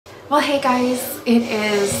Well, hey guys, it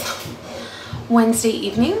is Wednesday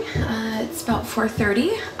evening. It's about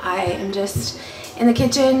 4:30. I am just in the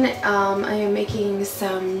kitchen. I am making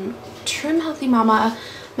some Trim Healthy Mama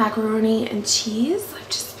macaroni and cheese. I've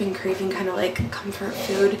just been craving kind of like comfort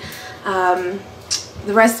food.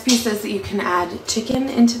 The recipe says that you can add chicken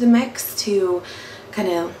into the mix to kind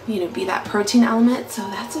of, be that protein element. So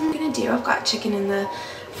that's what I'm gonna do. I've got chicken in the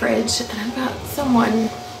fridge and I've got someone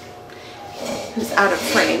who's out of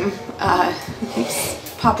frame who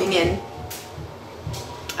keeps popping in.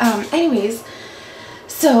 Anyways,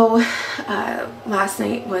 so last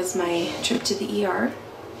night was my trip to the ER.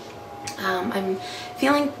 I'm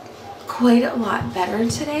feeling quite a lot better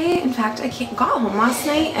today. In fact, I got home last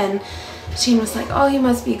night and Shane was like, "Oh, you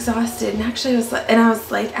must be exhausted." And actually I was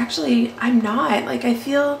like, actually, I'm not. Like, I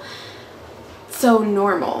feel so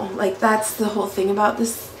normal. Like, that's the whole thing about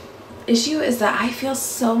this issue, is that I feel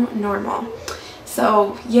so normal.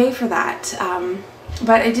 So yay for that.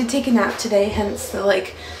 But I did take a nap today, hence the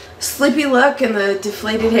like sleepy look and the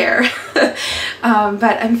deflated hair.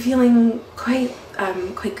 But I'm feeling quite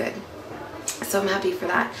good. So I'm happy for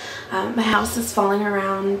that. My house is falling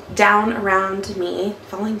down around me,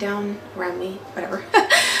 whatever.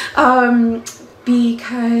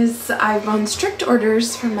 Because I'm on strict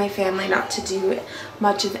orders from my family not to do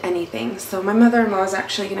much of anything. So my mother-in-law is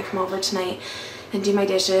actually going to come over tonight and do my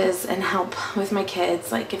dishes and help with my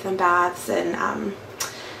kids, like give them baths and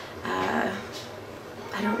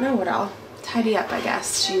I don't know what all. Tidy up, I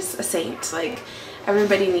guess. She's a saint. Like,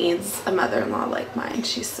 everybody needs a mother-in-law like mine.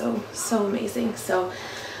 She's so amazing. So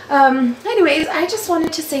anyways, I just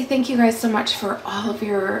wanted to say thank you guys so much for all of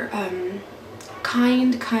your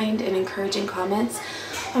kind and encouraging comments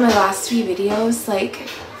on my last few videos. Like,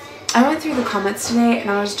 I went through the comments today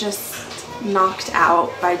and I was just knocked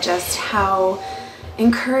out by just how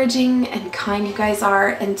encouraging and kind you guys are,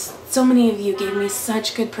 and so many of you gave me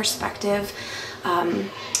such good perspective,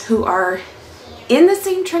 who are in the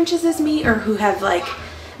same trenches as me or who have like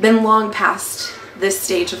been long past this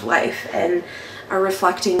stage of life and are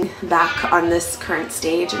reflecting back on this current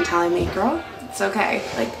stage and telling me, "Girl, it's okay.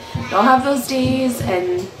 Like, you'll have those days,"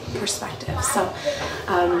 and perspective. So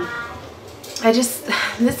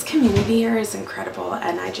this community here is incredible,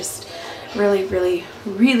 and I just really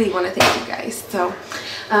want to thank you guys. So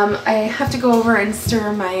I have to go over and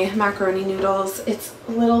stir my macaroni noodles. It's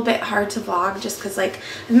a little bit hard to vlog just because, like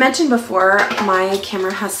I mentioned before, my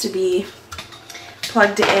camera has to be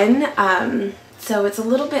plugged in, so it's a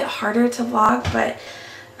little bit harder to vlog, but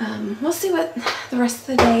we'll see what the rest of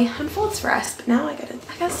the day unfolds for us. But now I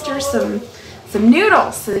gotta stir some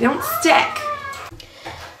noodles so they don't stick.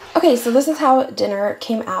 Okay, so this is how dinner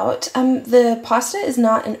came out. The pasta is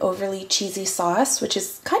not an overly cheesy sauce, which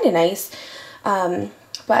is kind of nice,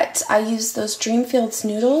 but I use those Dreamfields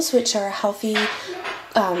noodles, which are a healthy,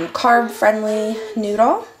 carb-friendly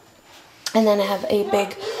noodle. And then I have a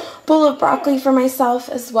big bowl of broccoli for myself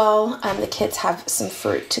as well. The kids have some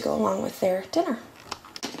fruit to go along with their dinner.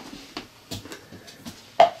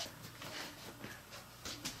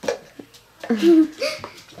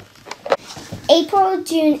 April,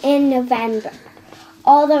 June, and November.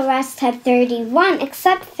 All the rest have 31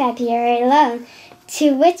 except February alone,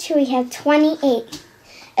 to which we have 28.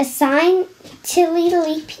 A silly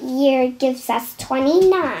leap year gives us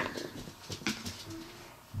 29.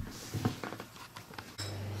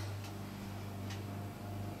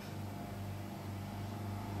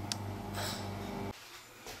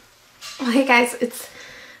 Well, hey guys, it's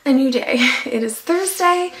a new day. It is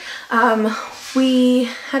Thursday. We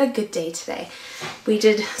had a good day today. We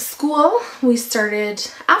did school. We started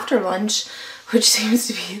after lunch, which seems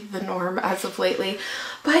to be the norm as of lately,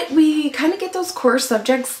 but we kind of get those core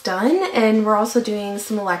subjects done, and we're also doing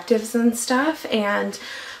some electives and stuff, and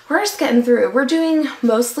we're just getting through. We're doing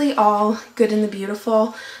mostly all Good and the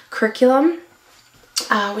Beautiful curriculum,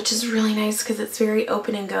 which is really nice because it's very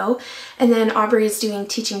open and go. And then Aubrey is doing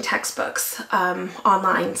teaching textbooks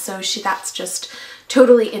online, so that's just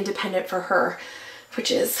totally independent for her,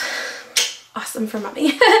 which is awesome for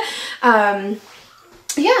mommy.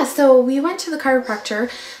 Yeah, so we went to the chiropractor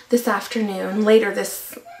this afternoon, late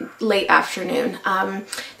afternoon.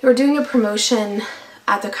 They were doing a promotion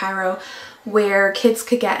at the chiro where kids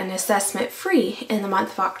could get an assessment free in the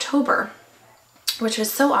month of October, which was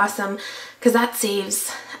so awesome because that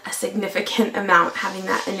saves a significant amount having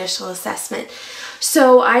that initial assessment.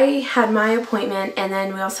 So I had my appointment, and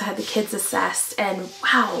then we also had the kids assessed, and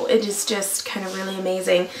wow, it is just kind of really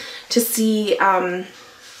amazing to see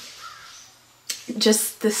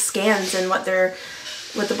just the scans and what the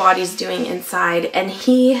body's doing inside. And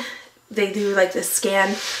he they do like this scan,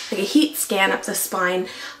 like a heat scan up the spine,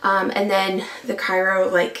 and then the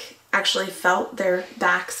chiro like actually felt their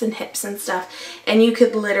backs and hips and stuff, and you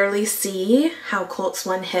could literally see how Colt's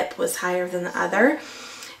one hip was higher than the other.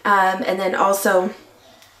 And then also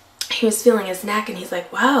he was feeling his neck, and he's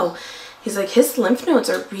like, wow, he's like, his lymph nodes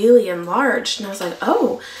are really enlarged. And I was like,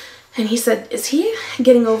 oh. And he said, is he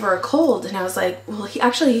getting over a cold? And I was like, well, he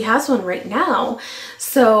has one right now.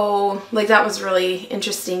 So like, that was really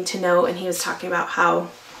interesting to know. And he was talking about how,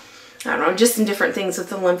 I don't know, just in different things with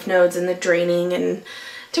the lymph nodes and the draining and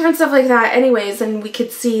different stuff like that. Anyways, and we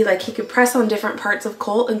could see like he could press on different parts of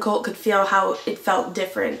Colt, and Colt could feel how it felt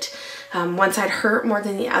different. One side hurt more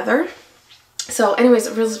than the other. So anyways,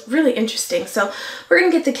 it was really interesting. So we're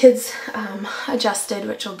gonna get the kids adjusted,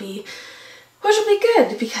 which will be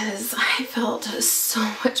good because I felt so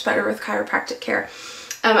much better with chiropractic care.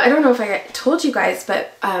 I don't know if I told you guys,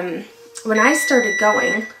 but when I started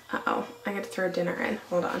going, I gotta throw dinner in,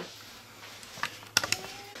 hold on.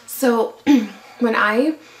 So when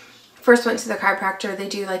I first went to the chiropractor, they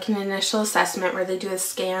do like an initial assessment where they do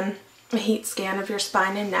a heat scan of your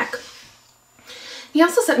spine and neck. He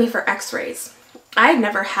also sent me for x-rays. I had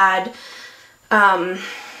never had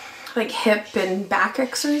like hip and back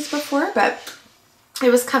x-rays before, but it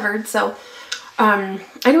was covered. So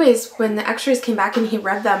anyways, when the x-rays came back and he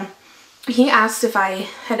read them, he asked if I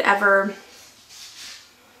had ever,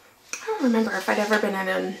 I don't remember if I'd ever been in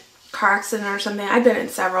a car accident or something. I'd been in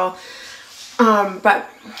several, but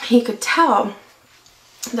he could tell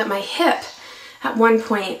that my hip at one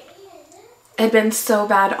point had been so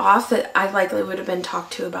bad off that I likely would have been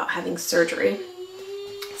talked to about having surgery.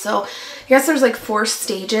 So I guess there's like 4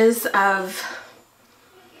 stages of,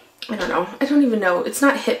 I don't know, I don't even know, it's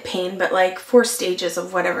not hip pain, but like 4 stages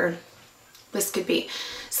of whatever this could be.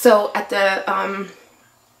 So at the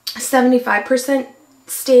 75%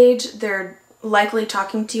 stage, they're likely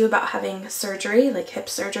talking to you about having surgery, like hip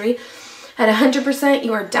surgery. At 100%,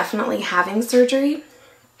 you are definitely having surgery.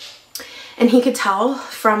 And he could tell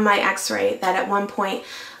from my x-ray that at one point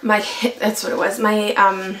my hip, that's what it was,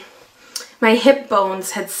 my hip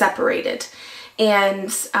bones had separated,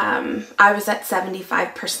 and I was at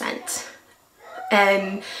 75%.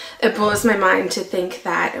 And it blows my mind to think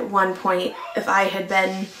that at one point, if I had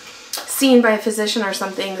been seen by a physician or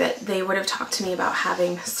something, that they would have talked to me about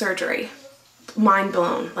having surgery. Mind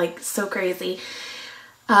blown, like so crazy.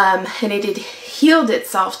 And it had healed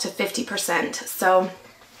itself to 50%. So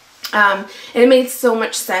and it made so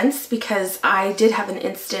much sense because I did have an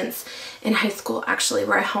instance in high school actually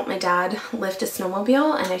where I helped my dad lift a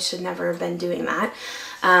snowmobile, and I should never have been doing that.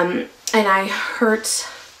 And I hurt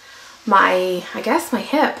my, I guess my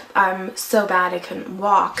hip so bad I couldn't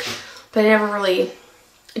walk, but I never really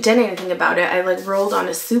did anything about it. I like rolled on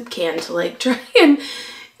a soup can to like try and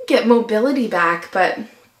get mobility back. But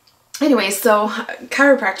anyway, so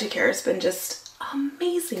chiropractic care has been just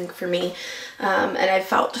amazing for me, and I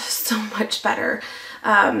felt so much better.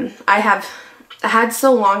 I had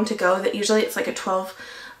so long to go that usually it's like a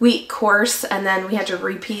 12-week course, and then we had to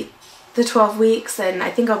repeat the 12 weeks, and I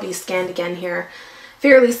think I'll be scanned again here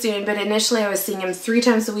fairly soon. But initially I was seeing him 3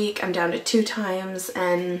 times a week. I'm down to 2 times,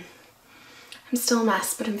 and I'm still a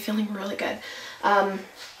mess, but I'm feeling really good.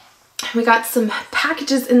 We got some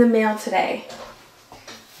packages in the mail today.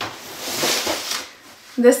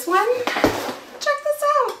 This one,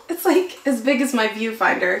 it's like as big as my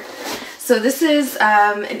viewfinder. So this is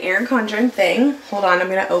an Erin Condren thing. Hold on, I'm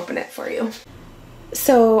gonna open it for you.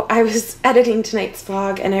 So I was editing tonight's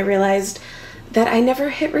vlog and I realized that I never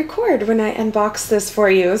hit record when I unboxed this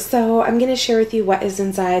for you. So I'm gonna share with you what is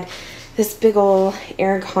inside this big ol'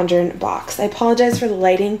 Erin Condren box. I apologize for the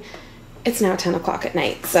lighting. It's now 10 o'clock at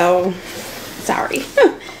night, so sorry.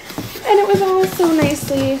 And it was all so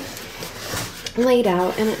nicely laid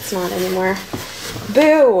out, and it's not anymore.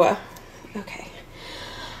 Boo! Okay.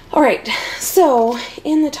 Alright, so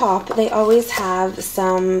in the top, they always have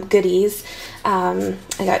some goodies. I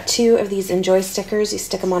got 2 of these Enjoy stickers. You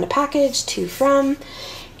stick them on a package, 2 from,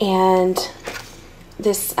 and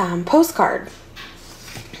this postcard.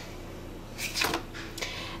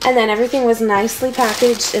 And then everything was nicely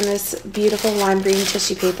packaged in this beautiful lime green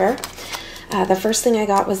tissue paper. The first thing I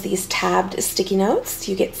got was these tabbed sticky notes.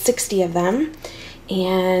 You get 60 of them.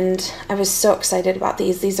 And I was so excited about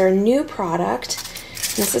these. These are a new product.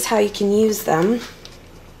 This is how you can use them.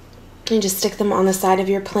 You just stick them on the side of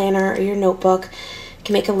your planner or your notebook. You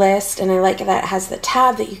can make a list, and I like that it has the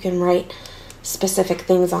tab that you can write specific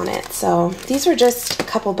things on it. So these were just a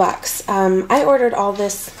couple bucks. I ordered all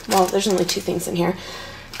this, well, there's only 2 things in here,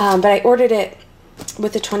 but I ordered it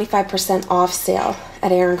with a 25% off sale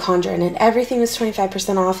at Erin Condren, and everything was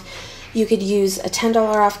 25% off. You could use a $10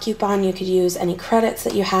 off coupon. You could use any credits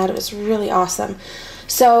that you had. It was really awesome.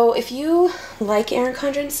 So if you like Erin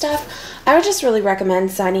Condren stuff, I would just really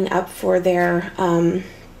recommend signing up for their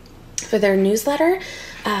newsletter,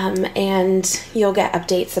 and you'll get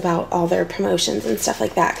updates about all their promotions and stuff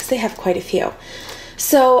like that, because they have quite a few.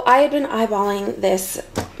 So I had been eyeballing this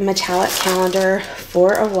metallic calendar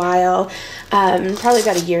for a while, probably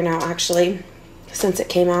about a year now actually, since it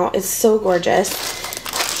came out. It's so gorgeous.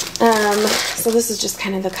 So this is just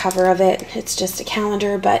kind of the cover of it. It's just a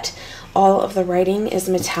calendar, but all of the writing is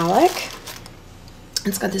metallic.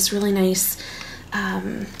 It's got this really nice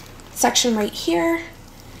section right here,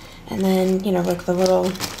 and then, you know, like the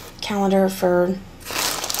little calendar for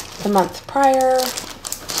the month prior,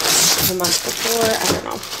 the month before, I don't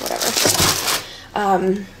know,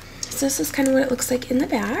 whatever. So this is kind of what it looks like in the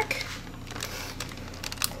back.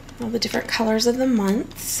 All the different colors of the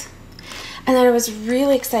months. And then I was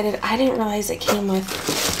really excited. I didn't realize it came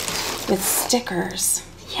with stickers.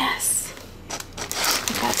 Yes.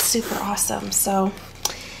 That's super awesome. So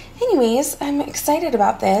anyways, I'm excited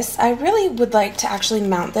about this. I really would like to actually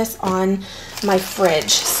mount this on my fridge.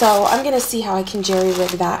 So I'm going to see how I can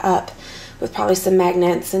jerry-rig that up with probably some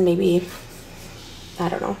magnets and maybe, I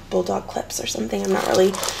don't know, bulldog clips or something. I'm not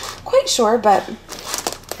really quite sure, but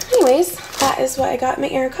anyways, that is what I got in my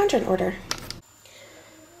Erin Condren order.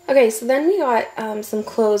 Okay, so then we got some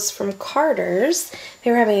clothes from Carter's.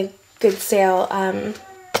 They were having a good sale.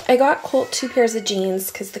 I got Colt 2 pairs of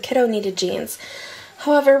jeans because the kiddo needed jeans.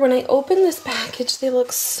 However, when I opened this package, they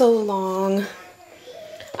look so long.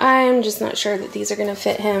 I'm just not sure that these are going to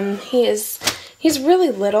fit him. He's really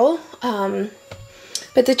little,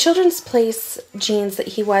 but the Children's Place jeans that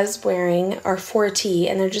he was wearing are 4T,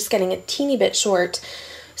 and they're just getting a teeny bit short.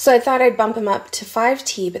 So I thought I'd bump them up to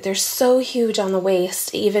 5T, but they're so huge on the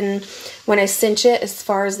waist, even when I cinch it as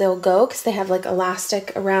far as they'll go, because they have like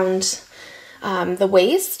elastic around the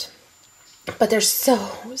waist. But they're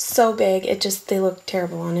so big, they look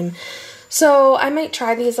terrible on him. So I might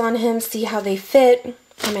try these on him, see how they fit.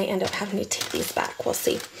 I might end up having to take these back, we'll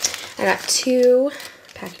see. I got 2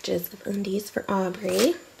 packages of undies for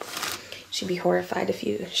Aubrey. She'd be horrified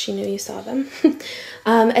if she knew you saw them.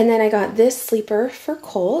 And then I got this sleeper for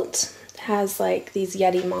Colt. It has like these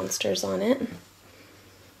Yeti monsters on it.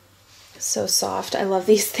 So soft. I love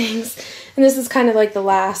these things. And this is kind of like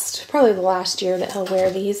probably the last year that he'll wear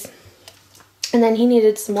these. And then he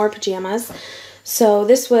needed some more pajamas. So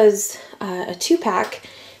this was a 2-pack.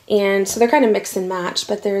 And so they're kind of mix and match,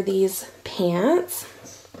 but they're these pants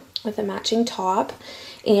with a matching top.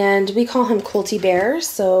 And we call him Colty Bear,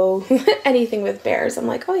 so anything with bears, I'm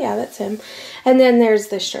like, oh yeah, that's him. And then there's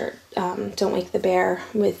the shirt, Don't Wake the Bear,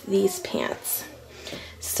 with these pants.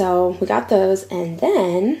 So we got those, and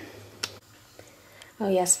then, oh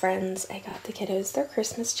yes, friends, I got the kiddos their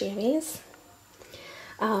Christmas jammies.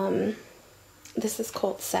 This is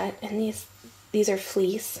Colt's set, and these are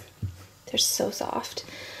fleece. They're so soft.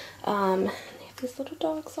 They have these little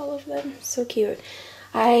dogs all over them, so cute.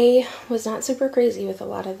 I was not super crazy with a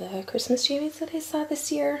lot of the Christmas jammies that I saw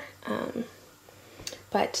this year,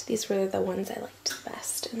 but these were the ones I liked the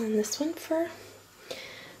best. And then this one for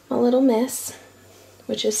my little miss,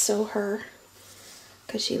 which is so her,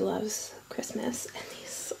 because she loves Christmas, and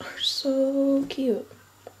these are so cute.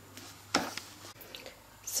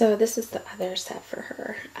 So this is the other set for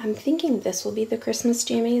her. I'm thinking this will be the Christmas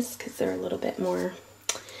jammies, because they're a little bit more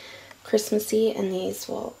Christmassy, and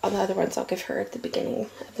the other ones I'll give her at the beginning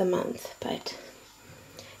of the month. But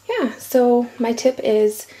yeah, so my tip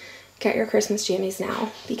is get your Christmas jammies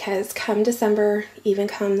now, because come December, even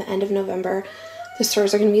come the end of November, the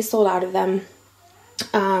stores are going to be sold out of them.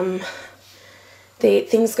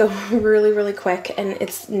 Things go really quick, and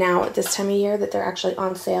it's now at this time of year that they're actually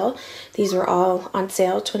on sale. These were all on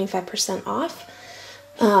sale, 25% off.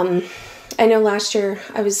 I know last year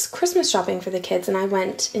I was Christmas shopping for the kids, and I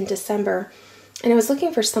went in December, and I was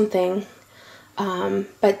looking for something,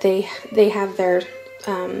 but they have their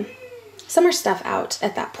summer stuff out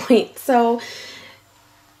at that point. So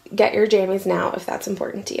get your jammies now if that's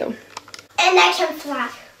important to you. And I can fly.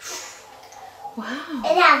 Wow.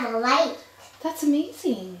 It has a light. That's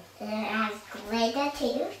amazing. And it has glitter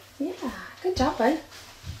too. Yeah, good job, bud.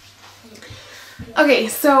 Okay,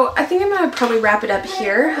 so I think I'm going to probably wrap it up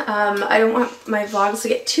here. I don't want my vlogs to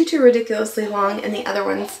get too ridiculously long, and the other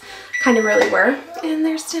ones kind of really were. And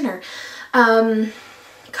there's dinner.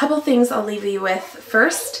 Couple things I'll leave you with.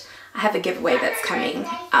 First, I have a giveaway that's coming.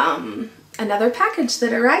 Another package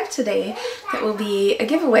that arrived today that will be a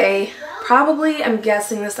giveaway. Probably, I'm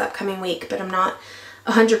guessing this upcoming week, but I'm not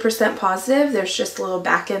 100% positive. There's just a little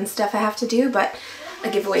back end stuff I have to do, but a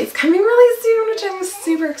giveaway is coming really soon, which I'm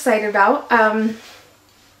super excited about.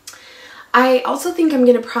 I also think I'm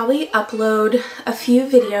going to probably upload a few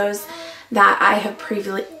videos that I have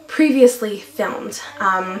previously filmed.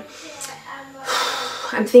 I'm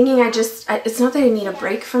thinking it's not that I need a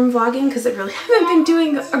break from vlogging because I really haven't been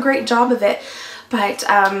doing a great job of it, but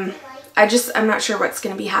I'm not sure what's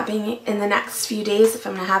going to be happening in the next few days, if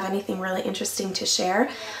I'm going to have anything really interesting to share.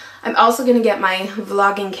 I'm also going to get my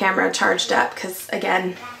vlogging camera charged up because,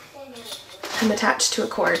 again, I'm attached to a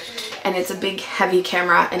cord and it's a big heavy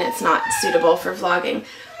camera and it's not suitable for vlogging.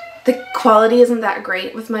 The quality isn't that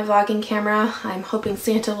great with my vlogging camera. I'm hoping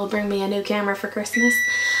Santa will bring me a new camera for Christmas.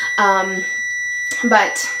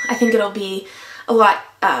 But I think it'll be a lot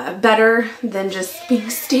better than just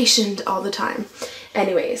being stationed all the time.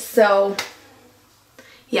 Anyways, so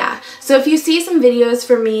yeah. So if you see some videos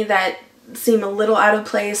from me that seem a little out of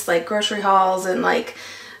place, like grocery hauls and like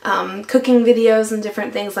cooking videos and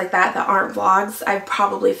different things like that that aren't vlogs, I've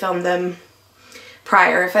probably filmed them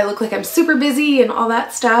prior. If I look like I'm super busy and all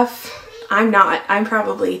that stuff, I'm not. I'm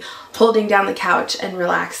probably holding down the couch and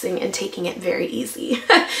relaxing and taking it very easy.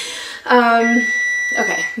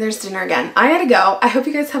 Okay, there's dinner again. I gotta go. I hope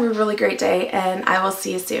you guys have a really great day and I will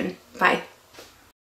see you soon. Bye.